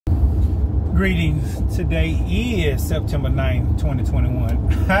Greetings. Today is September 9th,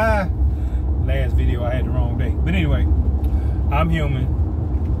 2021. Last video I had the wrong date. But anyway, I'm human.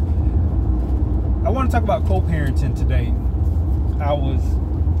 I want to talk about co-parenting today. I was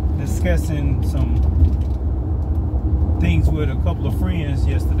discussing some things with a couple of friends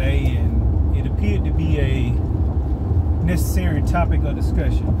yesterday, and it appeared to be a necessary topic of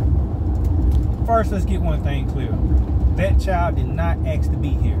discussion. First, let's get one thing clear. That child did not ask to be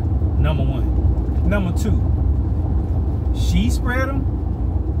here. Number one. Number two, she spread them,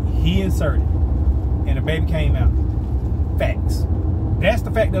 he inserted, and the baby came out. Facts. That's the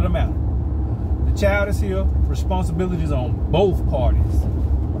fact of the matter. The child is here. Responsibilities on both parties.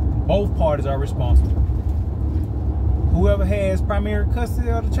 Both parties are responsible. Whoever has primary custody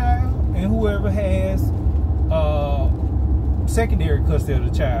of the child and whoever has secondary custody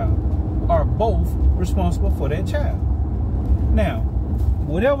of the child are both responsible for that child. Now,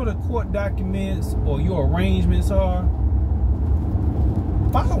 whatever the court documents or your arrangements are,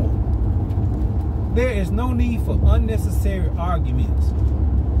 follow them. There is no need for unnecessary arguments.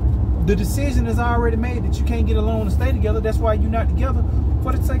 The decision is already made that you can't get along and stay together. That's why you're not together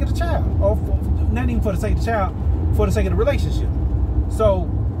for the sake of the child. Or not even for the sake of the child, for the sake of the relationship. So,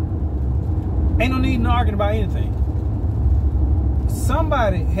 ain't no need in arguing about anything.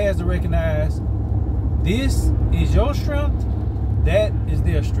 Somebody has to recognize this is your strength, that is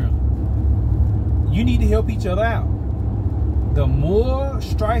their strength. You need to help each other out. The more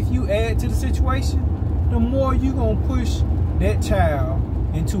strife you add to the situation, the more you're going to push that child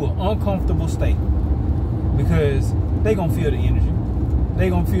into an uncomfortable state. Because they're going to feel the energy. They're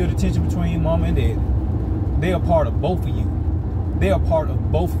going to feel the tension between mama and daddy. They are part of both of you. They are part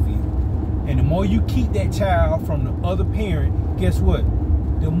of both of you. And the more you keep that child from the other parent, guess what?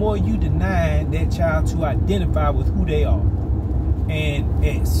 The more you deny that child to identify with who they are. And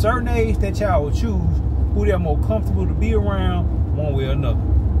at a certain age, that child will choose who they're more comfortable to be around, one way or another.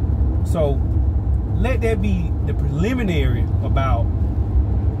 So let that be the preliminary about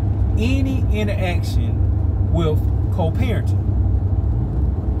any interaction with co-parenting.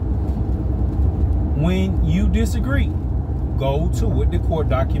 When you disagree, go to what the court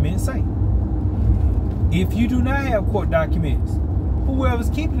documents say. If you do not have court documents, whoever's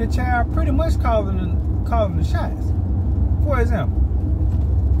keeping the child pretty much calling the shots. For example,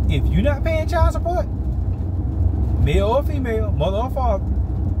 if you're not paying child support, male or female, mother or father,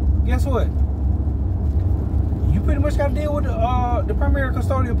 guess what? You pretty much got to deal with the primary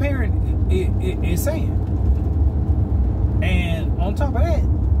custodial parent is saying. And on top of that,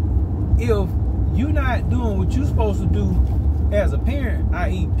 if you're not doing what you're supposed to do as a parent,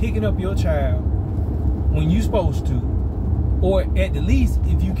 i.e. picking up your child when you're supposed to, or at the least,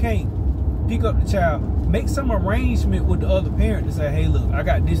 if you can't pick up the child, make some arrangement with the other parent to say, hey, look, I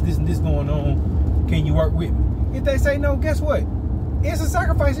got this, and this going on. Can you work with me? If they say no, guess what? It's a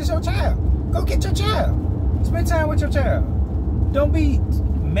sacrifice. It's your child. Go get your child. Spend time with your child. Don't be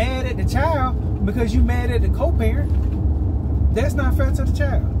mad at the child because you mad at the co-parent. That's not fair to the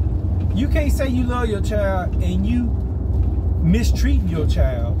child. You can't say you love your child and you mistreating your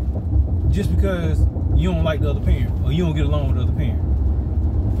child just because you don't like the other parent or you don't get along with the other parent.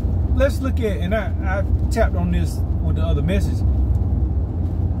 Let's look at, and I tapped on this with the other message.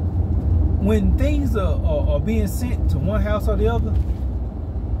 When things are being sent to one house or the other,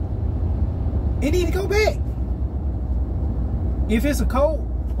 it need to go back. If it's a code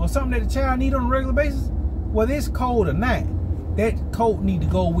or something that the child need on a regular basis, whether it's code or not, that code need to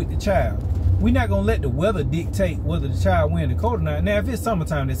go with the child. We're not gonna let the weather dictate whether the child wearing the coat or not. Now, if it's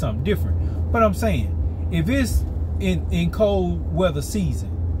summertime, that's something different. But I'm saying, if it's in cold weather season,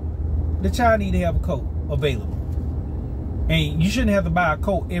 the child need to have a coat available. And you shouldn't have to buy a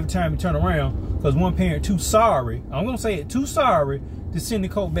coat every time you turn around because one parent too sorry, I'm going to say it, too sorry to send the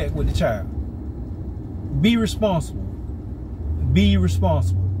coat back with the child. Be responsible. Be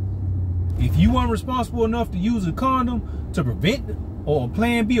responsible. If you weren't responsible enough to use a condom to prevent, or a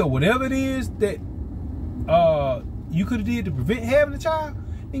plan B, or whatever it is that you could have did to prevent having a child,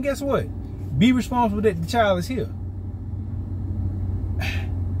 then guess what? Be responsible that the child is here.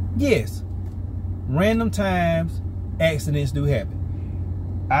 Yes, random times accidents do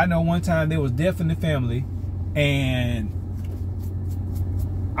happen. I know one time there was death in the family and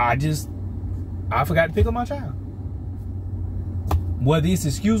I forgot to pick up my child. Whether it's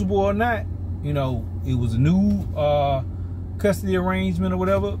excusable or not, you know, it was a new custody arrangement or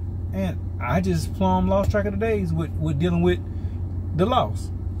whatever, and I just plumb lost track of the days with dealing with the loss.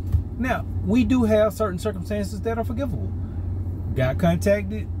 Now, we do have certain circumstances that are forgivable. Got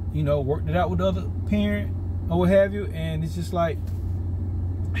contacted, you know, worked it out with the other parent or what have you, and it's just like,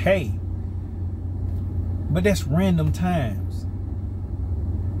 hey, But that's random times.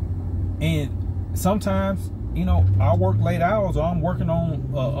 And sometimes, you know, I work late hours, or I'm working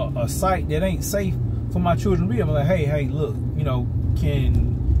on a site that ain't safe for my children to be. I'm like, hey, look, you know,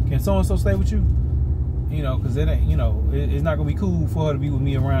 can so-and-so stay with you? You know, because it ain't, you know, it's not gonna be cool for her to be with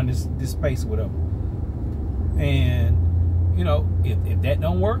me around this space or whatever. And, you know, if that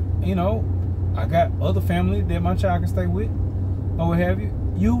don't work, you know, I got other family that my child can stay with, or what have you.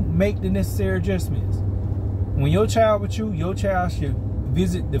 You make the necessary adjustments. When your child with you, your child should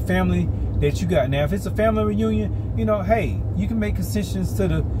visit the family that you got. Now, if it's a family reunion, you know, hey, you can make concessions to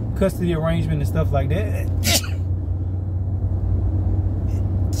the custody arrangement and stuff like that.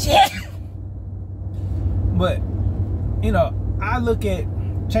 But, you know, I look at,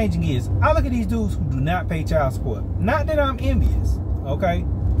 changing gears, I look at these dudes who do not pay child support. Not that I'm envious, okay?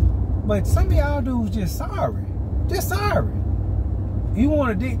 But some of y'all dudes just sorry. Just sorry. You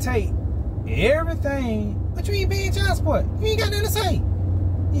want to dictate everything, but you ain't paying child support. You ain't got nothing to say.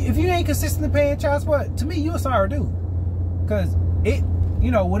 If you ain't consistently paying child support, to me, you're a sorry dude. Because it,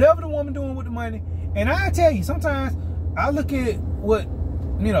 you know, whatever the woman doing with the money, and I tell you, sometimes I look at what,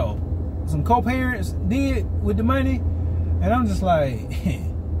 you know, some co-parents did with the money, and I'm just like,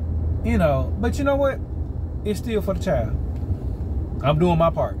 you know, but you know what? It's still for the child. I'm doing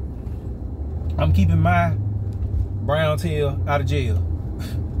my part. I'm keeping my brown tail out of jail.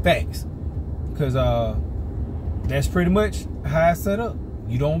 Facts. Because that's pretty much how it's set up.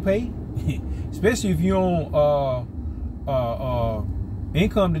 You don't pay, especially if you're on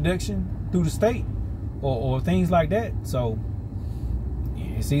income deduction through the state or things like that. So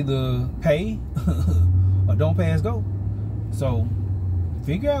it's either pay or don't pay as go. So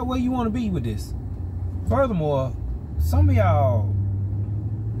figure out where you want to be with this. Furthermore, some of y'all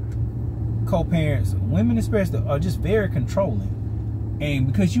co-parents, women especially, are just very controlling. And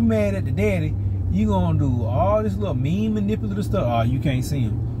because you mad at the daddy, you gonna do all this little mean manipulative stuff. Oh, you can't see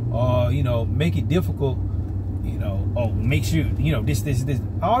him. Or, you know, make it difficult. You know, oh, make sure, you know, this.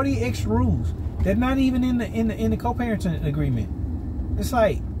 All these extra rules. They're not even in the co-parenting agreement. It's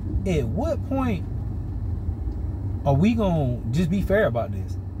like, at what point are we gonna just be fair about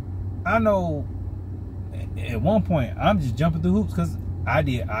this? I know at one point I'm just jumping through hoops because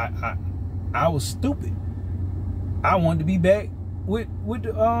I was stupid. I wanted to be back with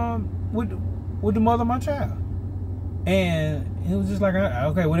the mother of my child, and it was just like,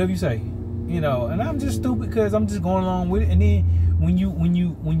 okay, whatever you say, you know. And I'm just stupid because I'm just going along with it. And then when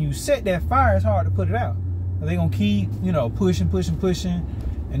you set that fire, it's hard to put it out. They're gonna keep, you know, pushing,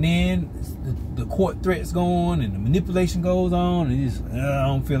 and then the court threats going and the manipulation goes on, and it's, I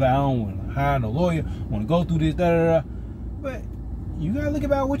don't feel like I don't want to hire no lawyer, want to go through this, da. But you gotta look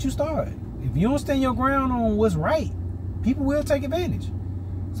about what you started. If you don't stand your ground on what's right, people will take advantage.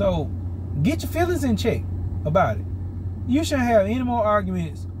 So get your feelings in check about it. You shouldn't have any more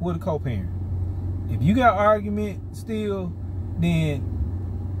arguments with a co-parent. If you got argument still, then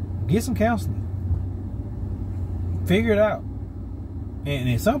get some counseling. Figure it out. And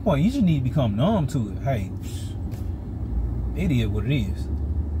at some point, you just need to become numb to it. Hey, it is what it is.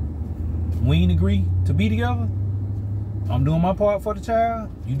 We ain't agree to be together. I'm doing my part for the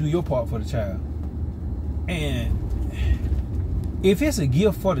child. You do your part for the child. And if it's a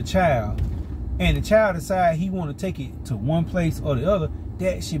gift for the child, and the child decides he want to take it to one place or the other,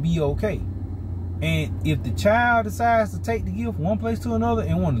 that should be okay. And if the child decides to take the gift one place to another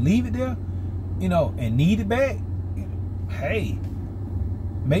and want to leave it there, you know, and need it back, hey,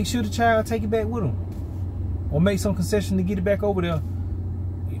 make sure the child take it back with them, or make some concession to get it back over there,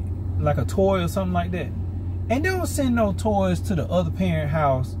 like a toy or something like that. And don't send no toys to the other parent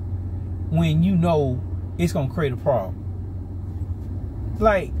house when you know it's gonna create a problem.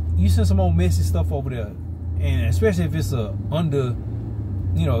 Like, you send some old messy stuff over there, and especially if it's a under,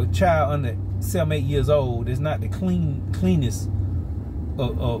 you know, child under 7-8 years old, it's not the cleanest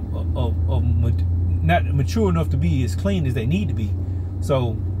of not mature enough to be as clean as they need to be.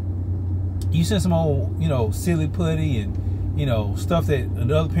 So you send some old, you know, silly putty and, you know, stuff that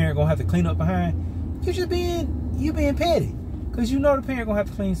the other parent gonna have to clean up behind. You being petty, because you know the parent gonna have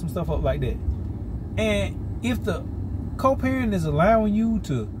to clean some stuff up like that. And if the co-parent is allowing you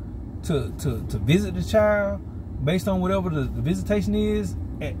to visit the child based on whatever the visitation is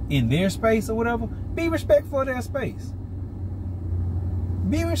in their space or whatever, be respectful of their space.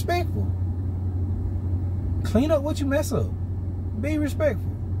 Be respectful. Clean up what you mess up. Be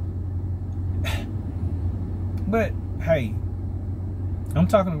respectful. But hey, I'm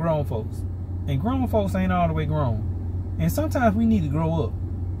talking to grown folks, and grown folks ain't all the way grown, and sometimes we need to grow up.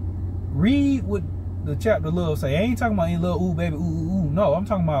 Read what the chapter love say. I ain't talking about in love, ooh baby, ooh. No, I'm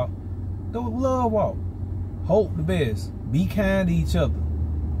talking about the love walk. Hope the best. Be kind to each other.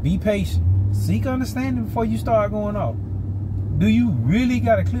 Be patient. Seek understanding before you start going off. Do you really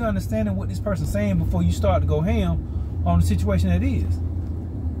got a clear understanding of what this person's saying before you start to go ham on the situation that is?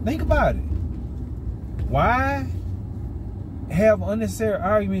 Think about it. Why have unnecessary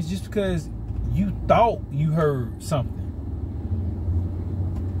arguments just because you thought you heard something?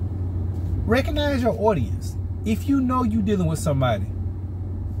 Recognize your audience. If you know you're dealing with somebody,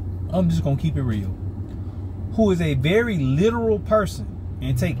 I'm just going to keep it real, who is a very literal person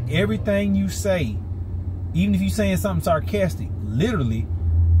and take everything you say, even if you're saying something sarcastic, literally,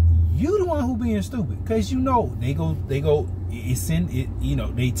 you the one who being stupid, because you know they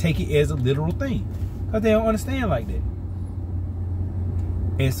take it as a literal thing because they don't understand like that.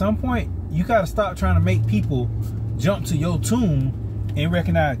 At some point, you got to stop trying to make people jump to your tune and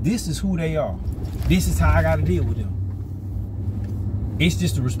recognize this is who they are. This is how I got to deal with them. It's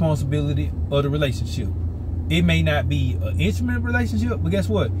just the responsibility of the relationship. It may not be an intimate relationship, but guess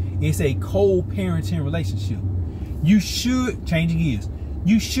what? It's a co-parenting relationship. You should, changing gears,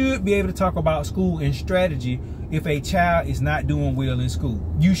 you should be able to talk about school and strategy if a child is not doing well in school.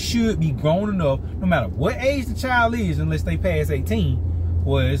 You should be grown enough, no matter what age the child is, unless they pass 18,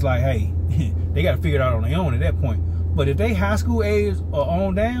 where it's like, hey, they got to figure it out on their own at that point. But if they high school age or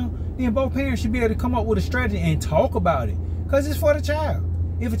on down, then both parents should be able to come up with a strategy and talk about it, because it's for the child.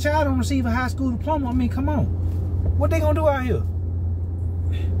 If a child don't receive a high school diploma, I mean, come on. What they gonna do out here?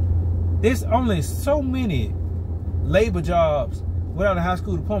 There's only so many labor jobs without a high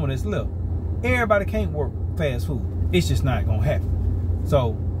school diploma that's left. Everybody can't work fast food. It's just not gonna happen.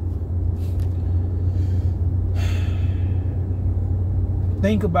 So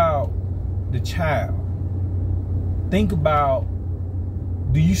think about the child. Think about,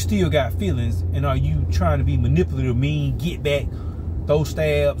 do you still got feelings, and are you trying to be manipulative, mean, get back, throw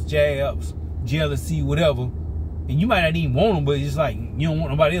stabs, jabs, jealousy, whatever? And you might not even want them, but it's just like you don't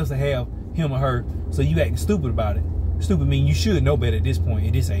want nobody else to have him or her, so you acting stupid about it. Stupid mean you should know better at this point,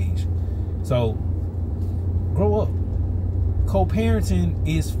 at this age. So grow up. Co-parenting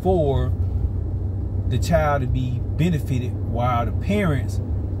is for the child to be benefited, while the parents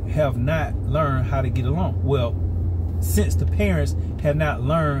have not learned how to get along. Well, since the parents have not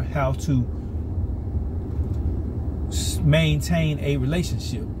learned how to maintain a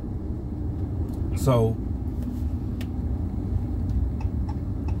relationship. So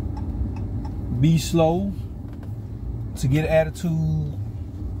be slow to get an attitude,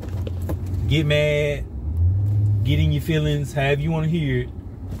 get mad, get in your feelings, however you want to hear it,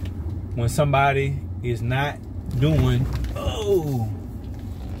 when somebody is not doing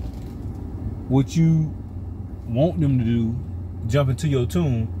what you want them to do, jump into your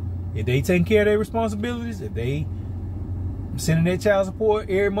tune. If they taking care of their responsibilities, if they sending their child support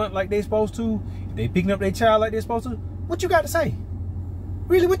every month like they supposed to, if they picking up their child like they're supposed to, what you got to say?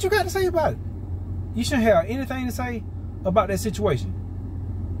 Really, what you got to say about it? You shouldn't have anything to say about that situation.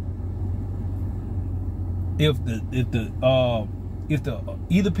 If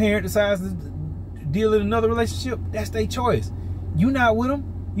either parent decides to deal in another relationship, that's their choice. You not with them.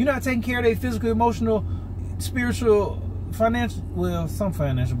 You're not taking care of their physical, emotional, spiritual, financial, well, some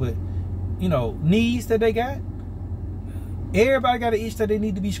financial, but you know, needs that they got. Everybody got an itch that they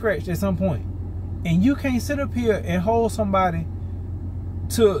need to be scratched at some point. And you can't sit up here and hold somebody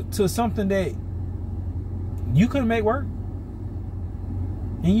to something that you couldn't make work,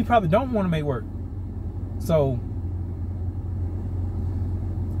 and you probably don't want to make work. So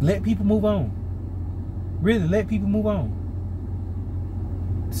let people move on. Really, let people move on.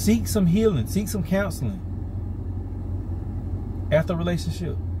 Seek some healing, seek some counseling after a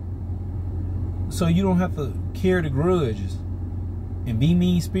relationship, so you don't have to carry the grudges and be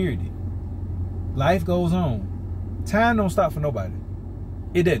mean-spirited. Life goes on. Time don't stop for nobody.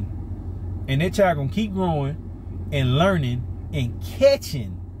 It doesn't. And that child gonna keep growing and learning and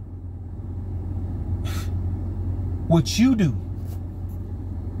catching what you do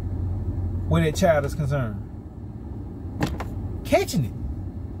where that child is concerned. Catching it.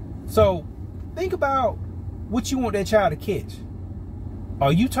 So think about what you want that child to catch.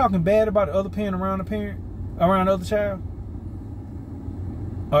 Are you talking bad about the other parent around the other child?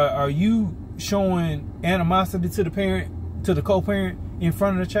 Are you showing animosity to the parent, to the co-parent in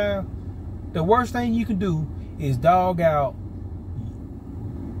front of the child? The worst thing you can do is dog out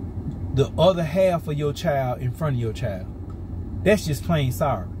the other half of your child in front of your child. That's just plain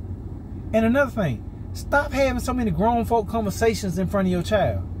sorry. And another thing, stop having so many grown folk conversations in front of your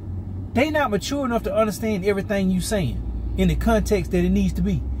child. They not mature enough to understand everything you saying in the context that it needs to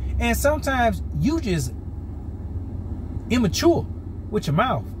be. And sometimes you just immature with your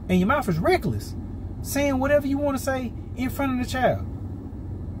mouth, and your mouth is reckless. saying whatever you want to say in front of the child.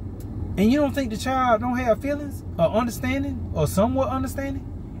 And you don't think the child don't have feelings or understanding or somewhat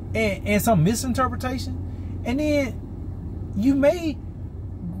understanding and some misinterpretation? And then you may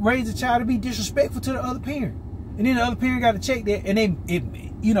raise a child to be disrespectful to the other parent. And then the other parent got to check that. And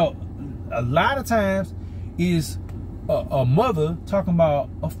then, you know, a lot of times is a mother talking about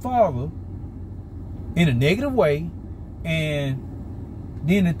a father in a negative way, and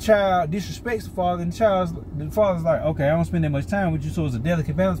then the child disrespects the father, and the father's like, okay, I don't spend that much time with you. So it's a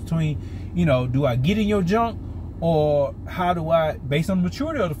delicate balance between, you know, do I get in your junk, or how do I, based on the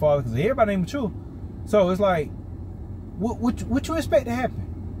maturity of the father, because everybody ain't mature. So it's like, what you expect to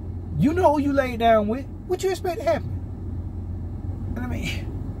happen? You know who you laid down with. What you expect to happen? And I mean,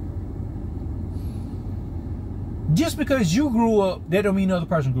 just because you grew up, that don't mean the other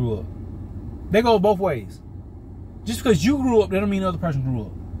person grew up. They go both ways. Just because you grew up, that don't mean the other person grew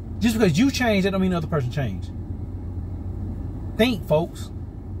up. Just because you changed, that don't mean the other person changed. Think, folks.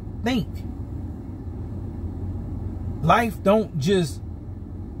 Think. Life don't just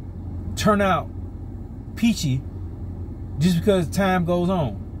turn out peachy just because time goes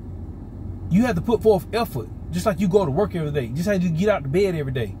on. You have to put forth effort, just like you go to work every day, just like you get out of bed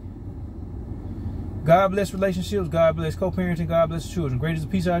every day. God bless relationships. God bless co-parenting. God bless children. Great is the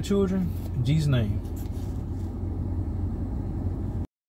peace of our children. In Jesus' name.